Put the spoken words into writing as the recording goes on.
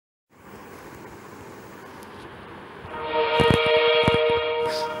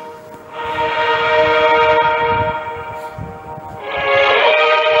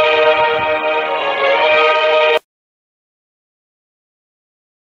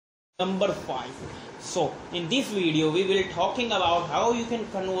number 5. So in this video we will talking about how you can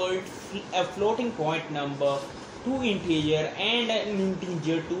convert a floating point number to integer and an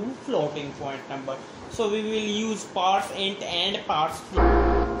integer to floating point number. So we will use parseInt and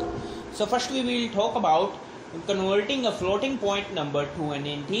parseFloat. So first we will talk about converting a floating point number to an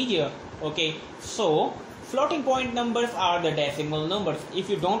integer. Okay, so floating point numbers are the decimal numbers. If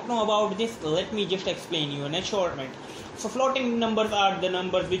you don't know about this, let me just explain you in a short minute. So floating numbers are the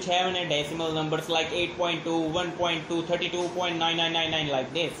numbers which have a decimal numbers like 8.2, 1.2, 32.9999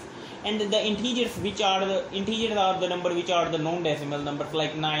 like this. And the integers are the number which are the non-decimal numbers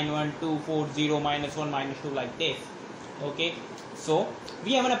like 9, 1, 2, 4, 0, minus 1, minus 2 like this. Okay, so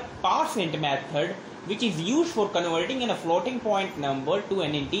we have a parseInt method which is used for converting a floating point number to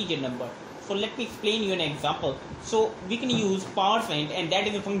an integer number. So let me explain you an example. So we can use parseInt, and that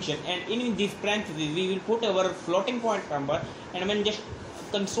is a function, and in this parentheses we will put our floating point number, and when just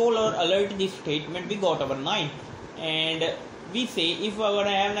console or alert this statement, we got our 9. And we say if I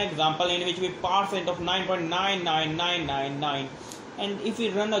have an example in which we parseInt of 9.99999, and if we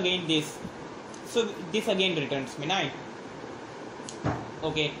run again this, so this again returns me 9.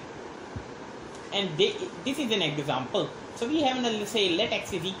 Okay, and this is an example. So we have, let's say, let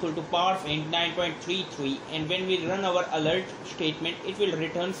x is equal to parseInt 9.33, and when we run our alert statement, it will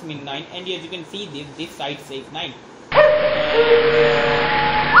return me 9, and as you can see, this side says 9.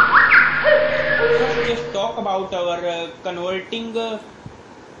 Let's just talk about our converting,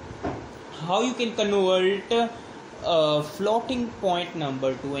 how you can convert a floating point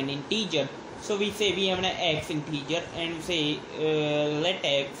number to an integer. So we say we have an x integer, and we say let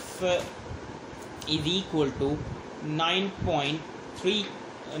x is equal to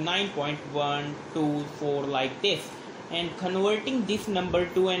 9.124 like this, and converting this number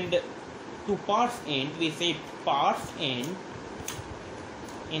to parseInt, we say parseInt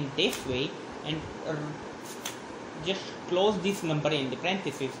in this way, and just close this number in the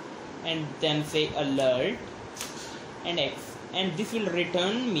parentheses, and then say alert and x, and this will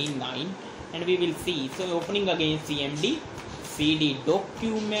return me 9, and we will see. So opening again cmd cd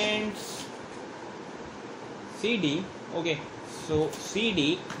documents cd, okay, so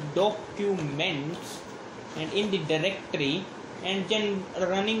cd documents, and in the directory, and then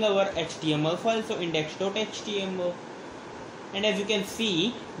running our HTML file, so index.html, and as you can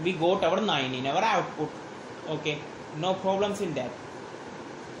see, we got our 9 in our output. Okay, no problems in that.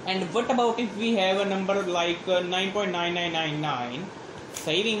 And what about if we have a number like 9.9999,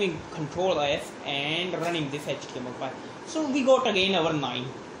 saving with Control S and running this HTML file? So we got again our 9.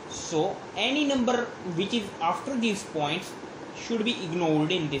 So any number which is after these points should be ignored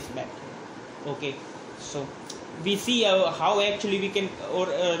in this method. Okay, so we see how actually we can, or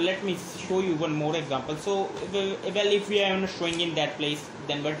let me show you one more example. So well, if we have a string in that place,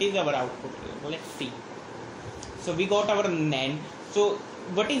 then what is our output? Let's see. So we got our nan. So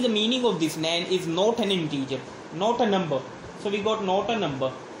what is the meaning of this nan? Is not an integer, not a number. So we got not a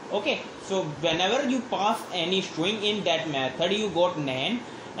number. Okay, so whenever you pass any string in that method, you got nan.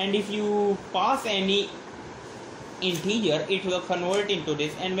 And if you pass any integer, it will convert into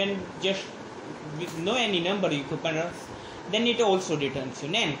this, and when just know any number you could convert, then it also returns you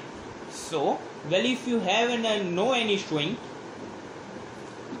nan. So well, if you have no any string,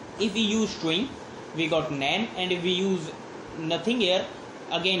 if we use string, we got nan, and if we use nothing here,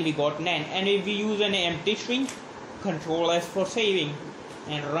 again we got nan, and if we use an empty string, Control S for saving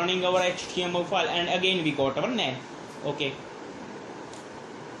and running our HTML file, and again we got our nan. Okay,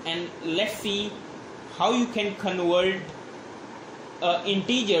 and let's see how you can convert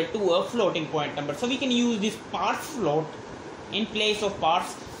integer to a floating point number. So we can use this parseFloat in place of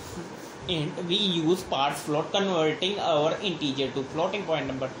parseInt. We use parseFloat, converting our integer to floating point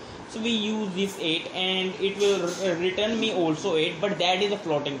number. So we use this 8, and it will return me also 8, but that is a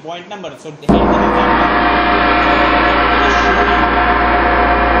floating point number. So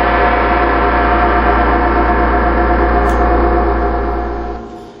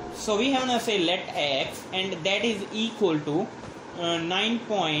so we have now say let x, and that is equal to 9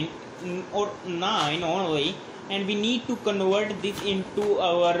 only, and we need to convert this into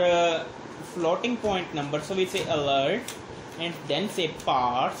our floating point number. So we say alert, and then say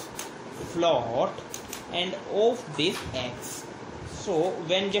parseFloat, and of this x. So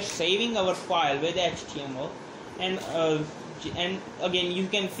when just saving our file with HTML, and again you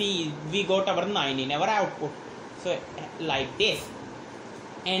can see we got our 9 in our output. So like this.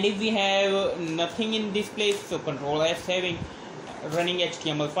 And if we have nothing in this place, so Control S saving, running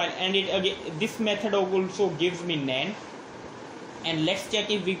HTML file, and it again this method also gives me nan. And let's check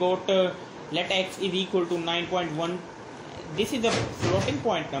if we got let x is equal to 9.1 this is a floating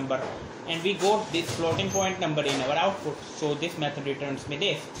point number, and we got this floating point number in our output. So this method returns me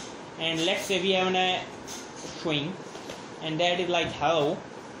this. And let's say we have a string, and that is like hello,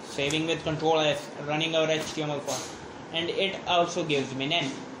 saving with Control S, running our HTML file, and it also gives me name.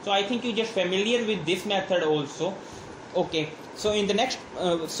 So I think you're just familiar with this method also. Okay, so in the next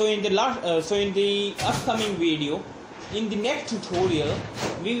in the upcoming video, in the next tutorial,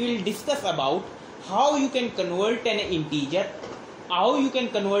 we will discuss about how you can convert an integer, how you can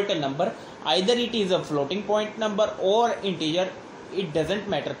convert a number, either it is a floating point number or integer, it doesn't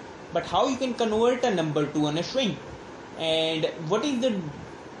matter, but how you can convert a number to a string, and what is the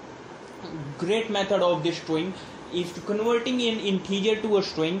great method of this string is to converting an integer to a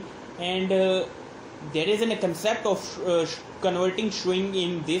string. And there is a concept of converting string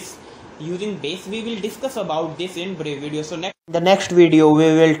in this using base. We will discuss about this in brief video. So the next video we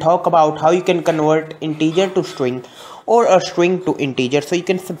will talk about how you can convert integer to string or a string to integer. So you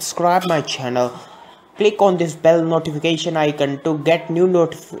can subscribe my channel, click on this bell notification icon to get new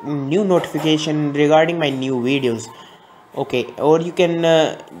notification regarding my new videos. Okay, or you can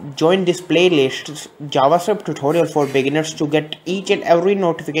join this playlist JavaScript tutorial for beginners to get each and every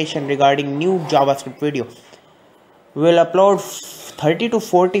notification regarding new JavaScript video. We will upload 30 to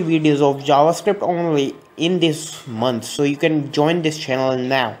 40 videos of JavaScript only in this month, so you can join this channel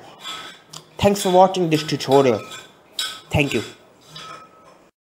now. Thanks for watching this tutorial. Thank you.